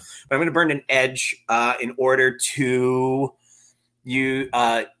do. But I'm gonna burn an edge in order to give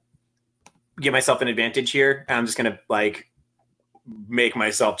myself an advantage here. And I'm just gonna like make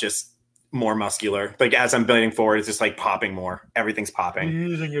myself just more muscular. Like as I'm building forward, it's just like popping more. Everything's popping. You're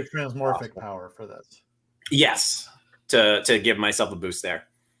using your transmorphic power for this. Yes, to give myself a boost there.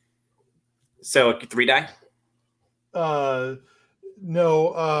 So 3 die? No.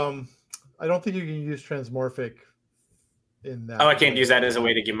 I don't think you can use transmorphic in that. Oh, I can't use that as a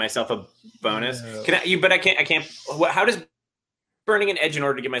way to give myself a bonus. No. But I can't. How does burning an edge in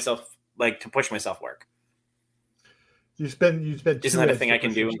order to give myself to push myself work? You spend. Isn't that a thing I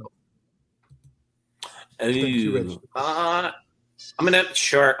can do? I'm gonna do it. I'm gonna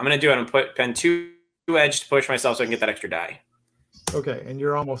spend 2 edge to push myself so I can get that extra die. Okay, and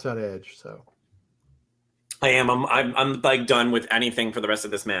you're almost at edge, so. I am. I'm like done with anything for the rest of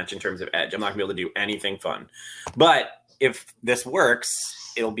this match in terms of edge. I'm not gonna be able to do anything fun, but if this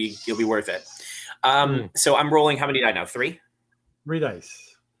works, it'll be worth it. So I'm rolling how many die now? 3? 3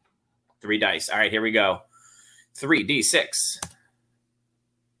 dice. 3 dice. All right, here we go. 3d6.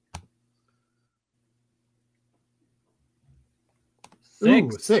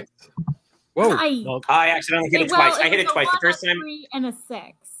 Ooh, 6. Whoa! I accidentally hit it twice. I hit it twice. The first time. 3 and a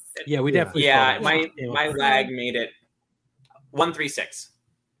 6. Yeah, we definitely. Yeah, my lag made it 1, 3, 6.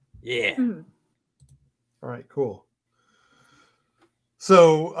 Yeah. Mm-hmm. All right, cool.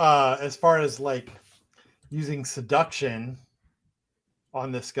 So as far as using seduction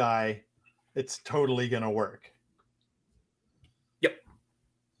on this guy, it's totally gonna work. Yep.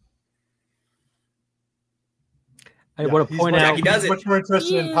 I want to point out he's much more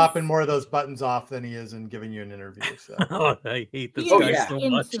interested in popping more of those buttons off than he is in giving you an interview. So. Oh, I hate this guy so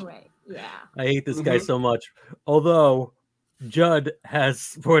much. Yeah. I hate this guy so much. Although Judd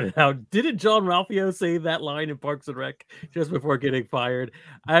has pointed out, didn't John Ralphio say that line in Parks and Rec just before getting fired?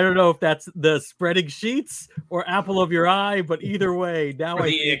 I don't know if that's the spreading sheets or apple of your eye, but either way, now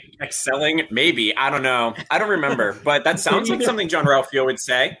excelling, maybe. I don't know. I don't remember, but that sounds like something John Ralphio would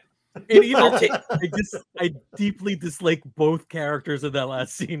say. I deeply dislike both characters in that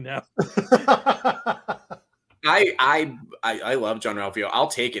last scene now. I love John Ralphio. I'll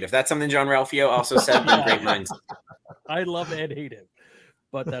take it. If that's something John Ralphio also said, then great minds. I love and hate him,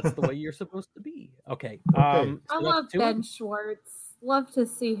 but that's the way you're supposed to be. Okay. Okay. I love Ben Schwartz. Love to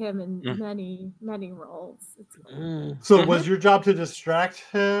see him in many roles. So was your job to distract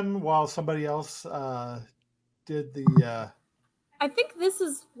him while somebody else did the... I think this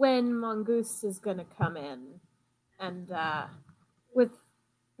is when Mongoose is going to come in and with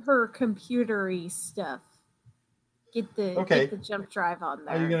her computery stuff, get the jump drive on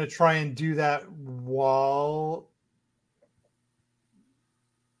there. Are you going to try and do that while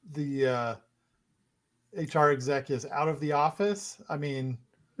the HR exec is out of the office? I mean,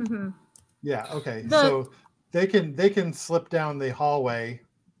 yeah, okay. So they can slip down the hallway.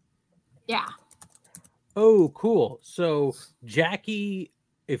 Yeah. Oh, cool. So Jackie,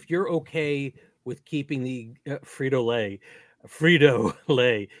 if you're okay with keeping the Frito-Lay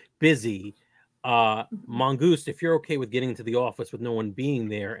busy, Mongoose, if you're okay with getting to the office with no one being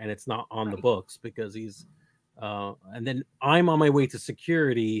there and it's not on the books because he's and then I'm on my way to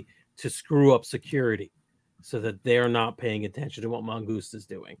security to screw up security so that they're not paying attention to what Mongoose is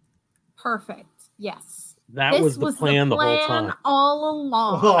doing. Perfect. Yes. That was the plan the whole time. All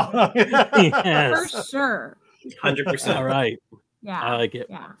along. Yes. For sure. 100%. All right. Yeah. I like it.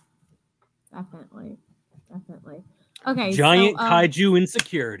 Yeah. Definitely. Okay. Giant kaiju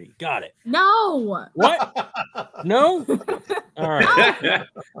insecurity. Got it. No. What? No? All right.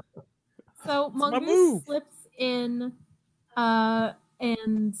 So Mongoose slips in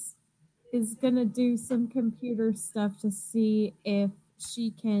and is gonna do some computer stuff to see if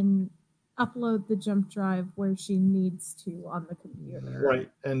she can upload the jump drive where she needs to on the computer. Right.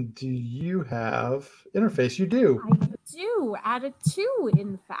 And do you have interface? You do. I do. Added 2,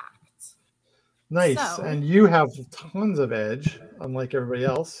 in fact. Nice. So, and you have tons of edge, unlike everybody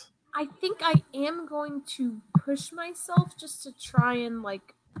else. I think I am going to push myself just to try and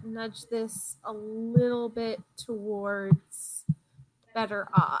nudge this a little bit towards better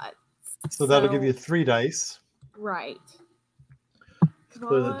odds. So that'll give you 3 dice. Right.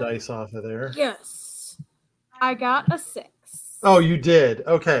 Clear the dice off of there. Yes. I got a 6. Oh, you did.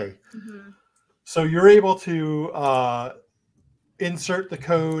 Okay. So you're able to insert the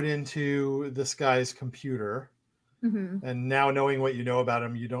code into this guy's computer. And now knowing what you know about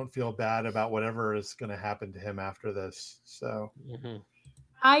him, you don't feel bad about whatever is going to happen to him after this. So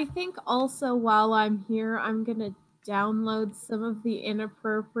I think also while I'm here, I'm going to download some of the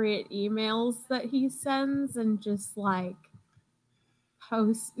inappropriate emails that he sends and just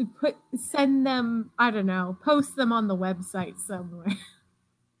send them, I don't know, post them on the website somewhere.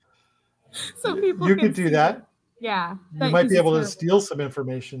 So people you can could do that. Yeah. You might be able to steal some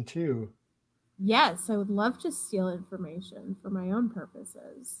information too. Yes, I would love to steal information for my own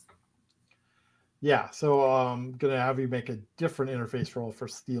purposes. Yeah, so I'm going to have you make a different interface roll for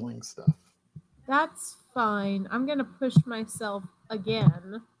stealing stuff. That's fine. I'm going to push myself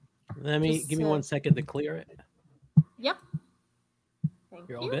again. Give me 1 second to clear it. Yep. Thank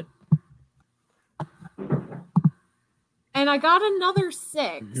you. You're all good? And I got another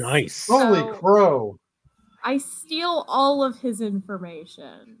 6. Nice. Holy crow. I steal all of his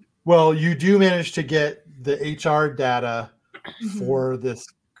information. Well, you do manage to get the HR data for this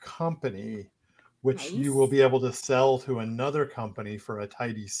company, which you will be able to sell to another company for a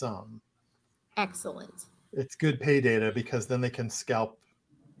tidy sum. Excellent. It's good pay data because then they can scalp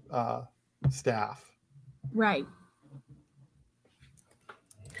staff. Right.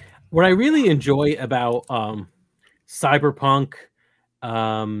 What I really enjoy about cyberpunk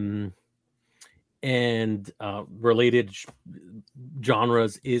and related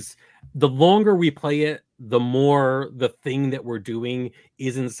genres is the longer we play it, the more the thing that we're doing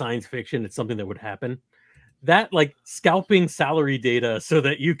isn't science fiction. It's something that would happen. That scalping salary data so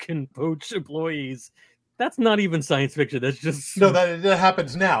that you can poach employees, that's not even science fiction. That's just... No, that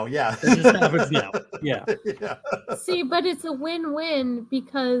happens now. Yeah. That just happens now. Yeah. See, but it's a win-win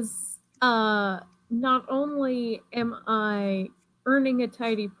because not only am I earning a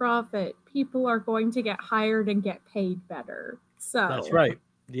tidy profit, people are going to get hired and get paid better. So that's right.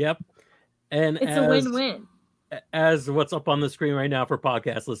 Yep. And it's a win-win. As what's up on the screen right now for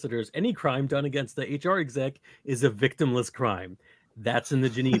podcast listeners, any crime done against the HR exec is a victimless crime. That's in the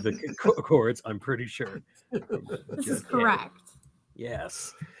Geneva Accords, I'm pretty sure. This is correct.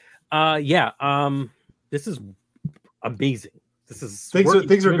 Yes. This is amazing. This is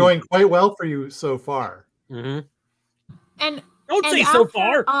things are going quite well for you so far. And Don't say so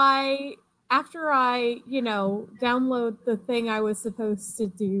far. After I, download the thing I was supposed to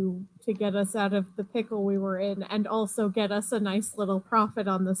do to get us out of the pickle we were in and also get us a nice little profit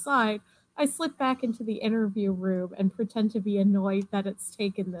on the side, I slip back into the interview room and pretend to be annoyed that it's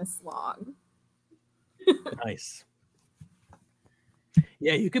taken this long. Nice.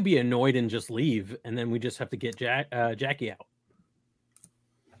 Yeah, you could be annoyed and just leave, and then we just have to get Jackie out.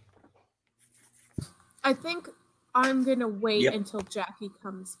 I think I'm going to wait Yep. until Jackie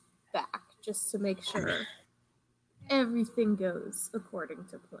comes back just to make sure everything goes according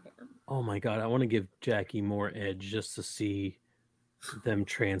to plan. Oh my god, I want to give Jackie more edge just to see them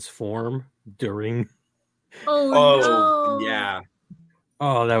transform during. Oh, no. yeah.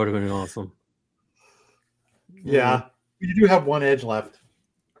 Oh, that would have been awesome. Yeah, you do have one edge left.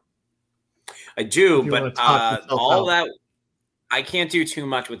 I do, If you wanna but talk yourself all out. that I can't do too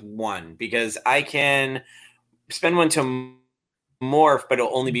much with one because I can spend one to morph, but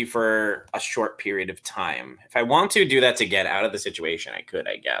it'll only be for a short period of time. If I want to do that to get out of the situation, I could,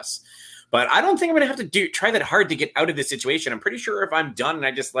 I guess. But I don't think I'm gonna have to try that hard to get out of this situation. I'm pretty sure if I'm done and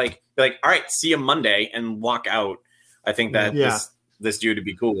I just be like, all right, see you Monday and walk out, I think that this dude would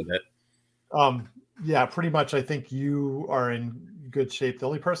be cool with it. Yeah, pretty much. I think you are in good shape. The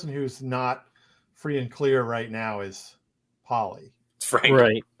only person who's not free and clear right now is Polly. Frank.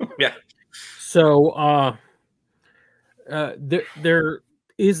 Right. Yeah. So, there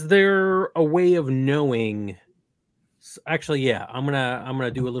is there a way of knowing? Actually, yeah, I'm gonna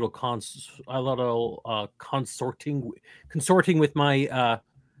do a little consorting with my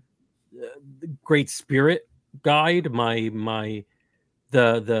great spirit guide,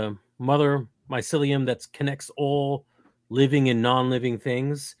 the mother mycelium that connects all living and non-living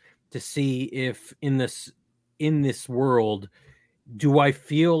things, to see if in this world, do I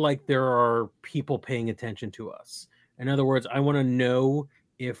feel like there are people paying attention to us? In other words, I want to know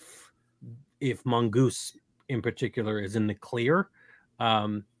if Mongoose in particular is in the clear,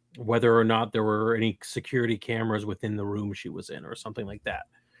 whether or not there were any security cameras within the room she was in or something like that.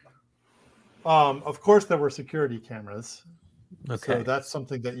 Of course, there were security cameras. Okay. So that's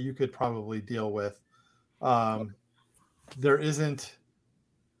something that you could probably deal with. There isn't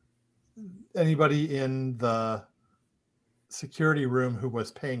anybody in the security room who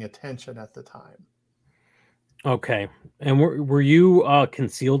was paying attention at the time. Okay. And were you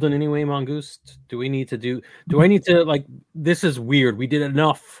concealed in any way, Mongoose? Do I need to this is weird. We did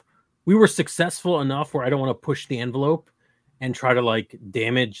enough. We were successful enough where I don't want to push the envelope and try to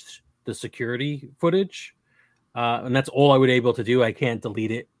damage the security footage. And that's all I would able to do. I can't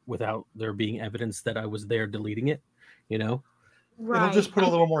delete it without there being evidence that I was there deleting it, Right. It'll just put a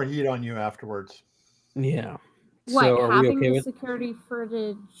little more heat on you afterwards. Yeah. What, so are we having okay the with security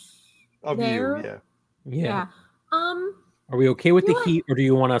footage Of there? you, yeah. Yeah. Are we okay with you the know heat, or do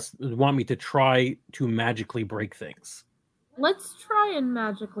you want me to try to magically break things? Let's try and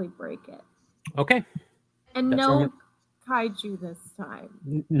magically break it. Okay. And That's no kaiju this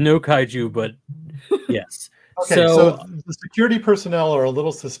time. No kaiju, but yes. Okay, so the security personnel are a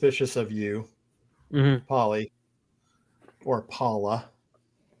little suspicious of you, Polly, or Paula.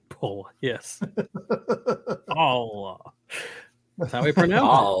 Paula, yes. Paula. That's how we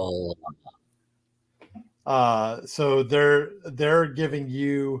pronounce it. So they're giving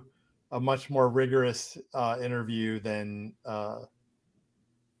you a much more rigorous interview than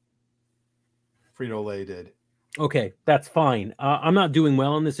Frito-Lay did. Okay, that's fine. I'm not doing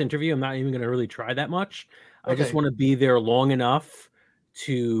well in this interview. I'm not even going to really try that much. I just want to be there long enough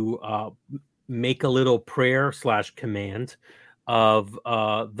to make a little prayer / command of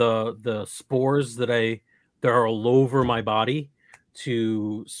the spores that are all over my body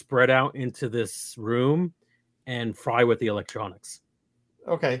to spread out into this room and fry with the electronics.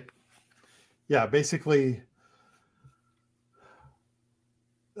 Okay. Yeah, basically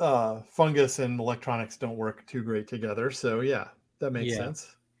fungus and electronics don't work too great together. So yeah, that makes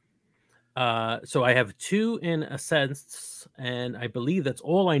sense. So I have 2 in a sense, and I believe that's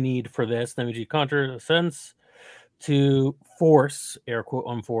all I need for this. Let me conjure a sense to force, air quote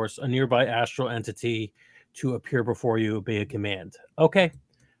on force, a nearby astral entity to appear before you, obey a command. Okay.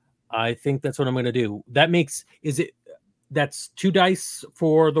 I think that's what I'm going to do. That's 2 dice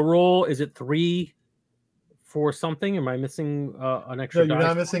for the roll. Is it 3 for something? Am I missing an extra dice? No, you're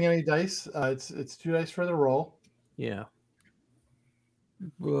not missing any dice. It's 2 dice for the roll. Yeah.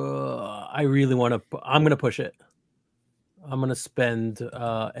 I really want to. I'm going to push it. I'm going to spend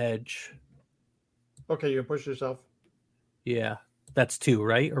edge. Okay, you push yourself. Yeah, that's 2,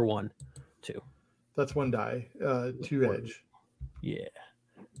 right? Or 1? 2. That's 1 die. 2 edge. Yeah.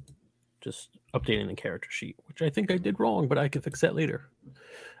 Just updating the character sheet, which I think I did wrong, but I can fix that later.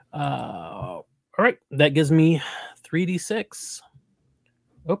 All right, that gives me 3d6.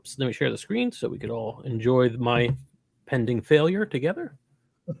 Oops, let me share the screen so we could all enjoy my pending failure together.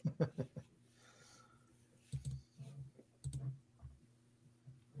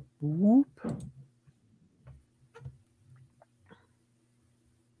 Whoop.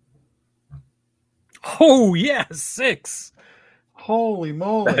 Oh yeah, 6. Holy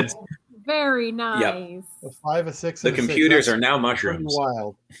moly! That's- Very nice. A 5, a 6, The and a 6. computers That's are now pretty mushrooms.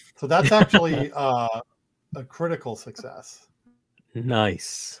 wild. So that's actually a critical success.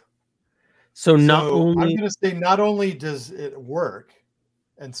 Nice. So not I'm only going to say not only does it work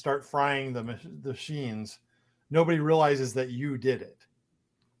and start frying the machines, nobody realizes that you did it.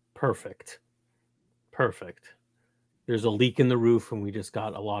 perfect. There's a leak in the roof, and we just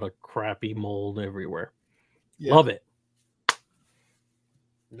got a lot of crappy mold everywhere. Yeah. Love it.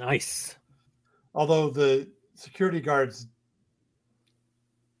 Nice. Although the security guards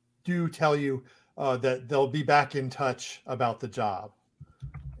do tell you that they'll be back in touch about the job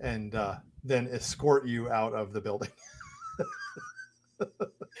and then escort you out of the building.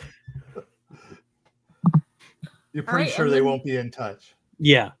 You're pretty right, sure and they then- won't be in touch.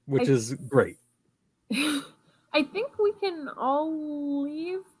 Yeah, which is great. I think we can all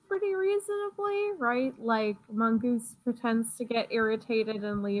leave pretty reasonably, right? Like Mongoose pretends to get irritated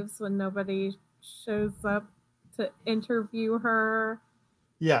and leaves when nobody shows up to interview her.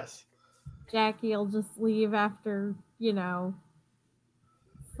 Yes. Jackie will just leave after,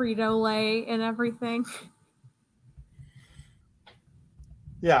 Frito-Lay and everything.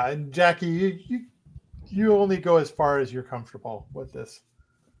 Yeah, and Jackie, you only go as far as you're comfortable with this.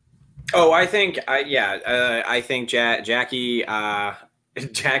 Oh, I think Jackie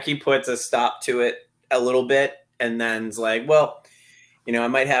Jackie puts a stop to it a little bit, and then's like, well, I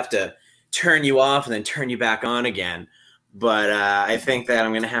might have to turn you off and then turn you back on again. But I think that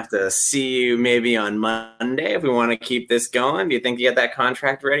I'm going to have to see you maybe on Monday if we want to keep this going. Do you think you get that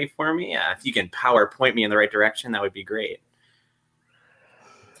contract ready for me? If you can PowerPoint me in the right direction, that would be great.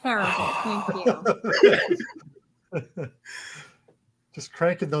 Terrible. Thank you. Just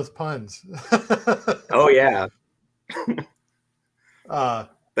cranking those puns. Oh yeah,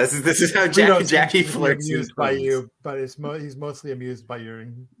 This this is how Jackie flirts. Amused by you, but he's mostly amused by your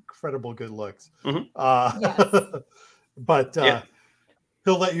incredible good looks. Mhm. Yes. But Yeah.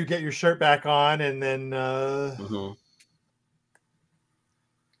 he'll let you get your shirt back on, and then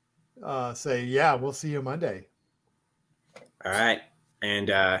say, "Yeah, we'll see you Monday." All right, and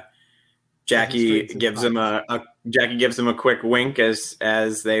Jackie gives him a quick wink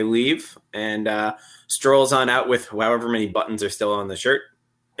as they leave, and strolls on out with however many buttons are still on the shirt,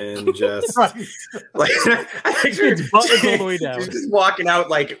 and just Right. like I think It's buttons all the way down. she's just walking out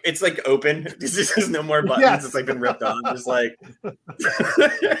like it's like open. There's no more buttons. Yes. It's like been ripped on. Just like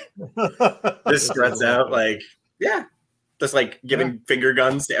just struts out like just like giving finger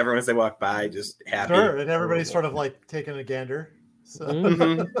guns to everyone as they walk by, just happy. Sure, and everybody's sort of like taking a gander. So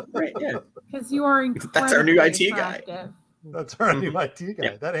Mhm. Right, yeah. Because you are incredibly That's our new IT guy. attractive. that's our new IT guy.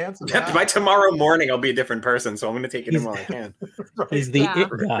 Yeah. That handsome. By tomorrow morning, I'll be a different person, so I'm going to take it in while I can. Right. He's the Yeah. it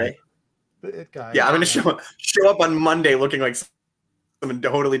guy. Right. The it guy. Yeah, I'm going to show up on Monday looking like someone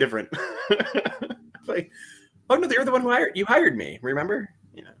totally different. Like, oh no, you're the one who hired me. Remember?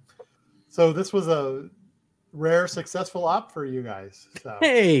 Yeah. So this was a rare successful op for you guys. So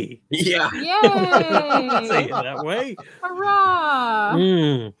Hey, Yeah. say Yay! it that way. Hurrah!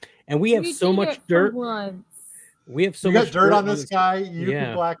 And we have so did much it for dirt. once. We have so you much got dirt on this guy. You Yeah.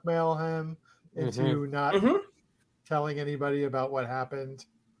 can blackmail him into not Mhm. telling anybody about what happened.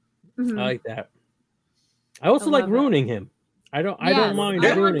 Mhm. I like that. I also I like love it. ruining him. I don't Yes, mind I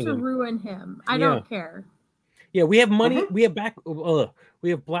want ruining to him. ruin him. I Yeah. don't care. Yeah, we have money. We have we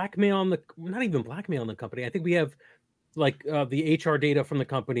have blackmail on the not even blackmail on the company. I think we have like the HR data from the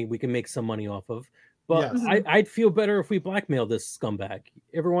company we can make some money off of. But Yes. I'd feel better if we blackmail this scumbag.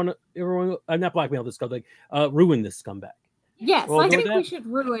 Everyone, not blackmail this scumbag. Ruin this scumbag. Yes, Well, I do think we that. should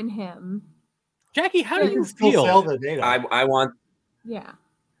ruin him. Jackie, how do You you can still feel? sell the data. I want Yeah.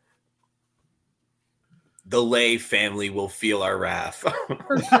 the Lay family will feel our wrath.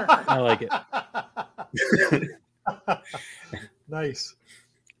 For sure. I like it. Nice.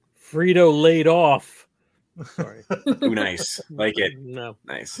 Frito laid off. Sorry. Ooh, nice. Like it. No.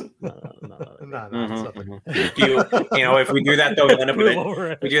 Nice. No. No, Mhm, it's not like- mhm. If we do that though, he'll end up with Pull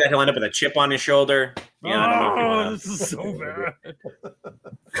over it. we do that, he'll end up with a chip on his shoulder. Yeah, I don't know if you Oh, wanna- this is so bad.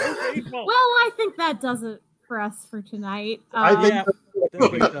 So painful. Well, I think that does it for us for tonight. I think Yeah,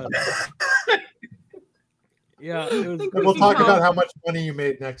 definitely does. Yeah, it was, think And we we'll can talk call about it. how much money you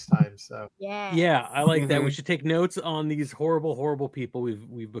made next time. So Yeah. yeah, I like that. We Mhm. should take notes on these horrible people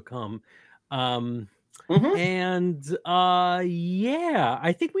we've become. Mhm. And yeah,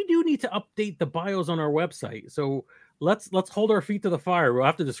 I think we do need to update the bios on our website. So let's hold our feet to the fire. We'll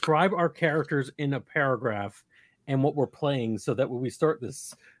have to describe our characters in a paragraph and what we're playing so that when we start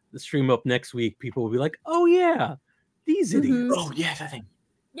the stream up next week, people will be like, "Oh yeah, these idiots." Oh yeah, that thing.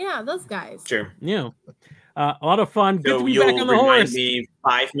 Yeah, those guys. Sure. Yeah, a lot of fun. Good So to be you'll back on the remind horse. me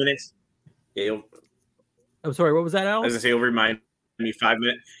 5 minutes. Yeah, I'm sorry, what was that, I was Alex? gonna say you'll remind me 5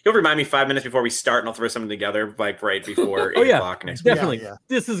 minutes. You'll remind me 5 minutes before we start, and I'll throw something together like right before 8 o'clock next week. Definitely. Yeah.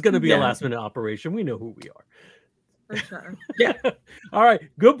 This is going to be a Yeah. last minute operation. We know who we are. For sure. All right.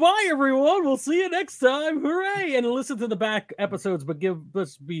 Goodbye, everyone. We'll see you next time. Hooray! And listen to the back episodes, but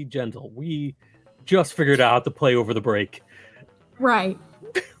let's be gentle. We just figured out how to play over the break. Right.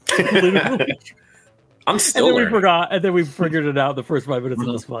 Literally. I'm And still then we learning. forgot, and then we figured it out the first 5 minutes of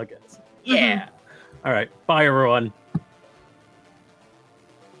this podcast. Yeah. All right. Bye, everyone.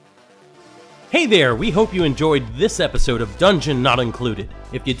 Hey there, we hope you enjoyed this episode of Dungeon Not Included.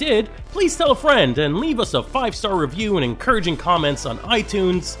 If you did, please tell a friend and leave us a 5-star review and encouraging comments on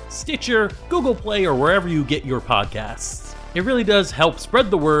iTunes, Stitcher, Google Play, or wherever you get your podcasts. It really does help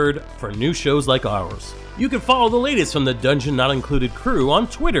spread the word for new shows like ours. You can follow the latest from the Dungeon Not Included crew on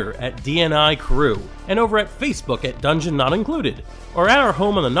Twitter at DNI Crew, and over at Facebook at Dungeon Not Included, or at our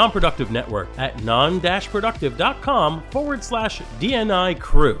home on the Non-Productive Network at non-productive.com/DNI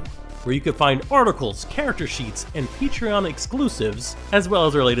Crew, where you can find articles, character sheets, and Patreon exclusives, as well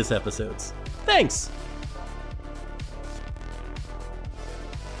as our latest episodes. Thanks!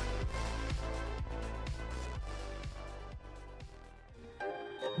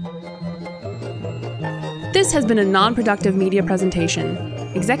 This has been a non-productive media presentation.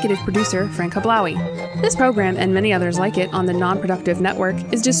 Executive producer Frank Hablawi. This program and many others like it on the Non-Productive Network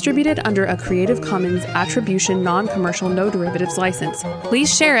is distributed under a Creative Commons Attribution Non-Commercial No Derivatives license.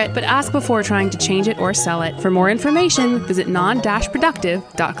 Please share it, but ask before trying to change it or sell it. For more information, visit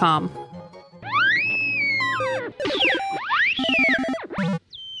non-productive.com.